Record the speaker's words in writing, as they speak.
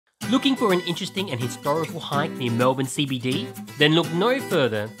Looking for an interesting and historical hike near Melbourne CBD? Then look no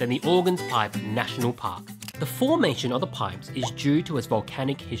further than the Organs Pipe National Park. The formation of the pipes is due to its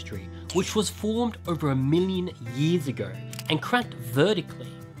volcanic history, which was formed over 1 million years ago and cracked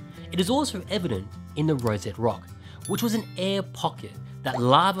vertically. It is also evident in the Rosette Rock, which was an air pocket that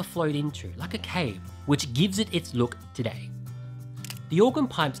lava flowed into like a cave, which gives it its look today. The Organ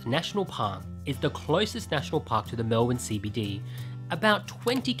Pipes National Park is the closest national park to the Melbourne CBD, about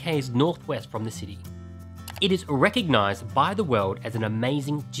 20 km northwest from the city. It is recognised by the world as an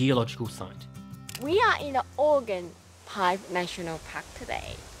amazing geological site. We are in the Organ Pipe National Park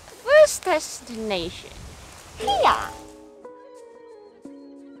today. First destination, here.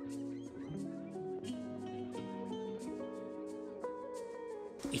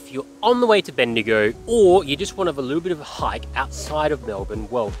 If you're on the way to Bendigo, or you just want to have a little bit of a hike outside of Melbourne,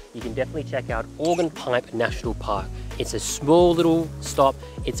 well, you can definitely check out Organ Pipe National Park. It's a small little stop.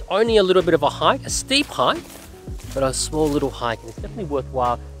 It's only a little bit of a hike, a steep hike, but a small little hike, and it's definitely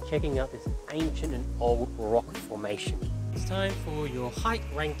worthwhile checking out this ancient and old rock formation. It's time for your hike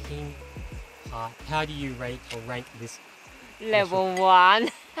ranking part. How do you rate or rank this? Level 1.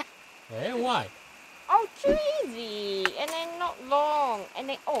 Yeah, why? Oh, too easy, and then not long, and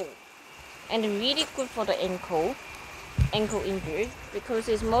then and really good for the ankle injury,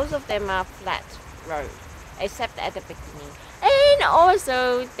 because most of them are flat road, except at the beginning, and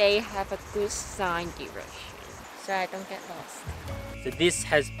also they have a good sign direction, so I don't get lost. So this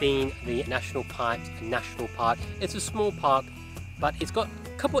has been the National Pipes National Park. It's a small park, but it's got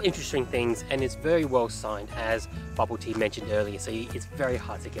a couple of interesting things, and it's very well signed, as Bubbletea mentioned earlier, so it's very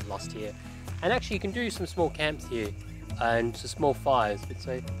hard to get lost here. And actually you can do some small camps here and some small fires,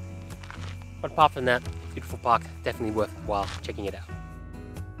 but apart from that, beautiful park, definitely worthwhile checking it out.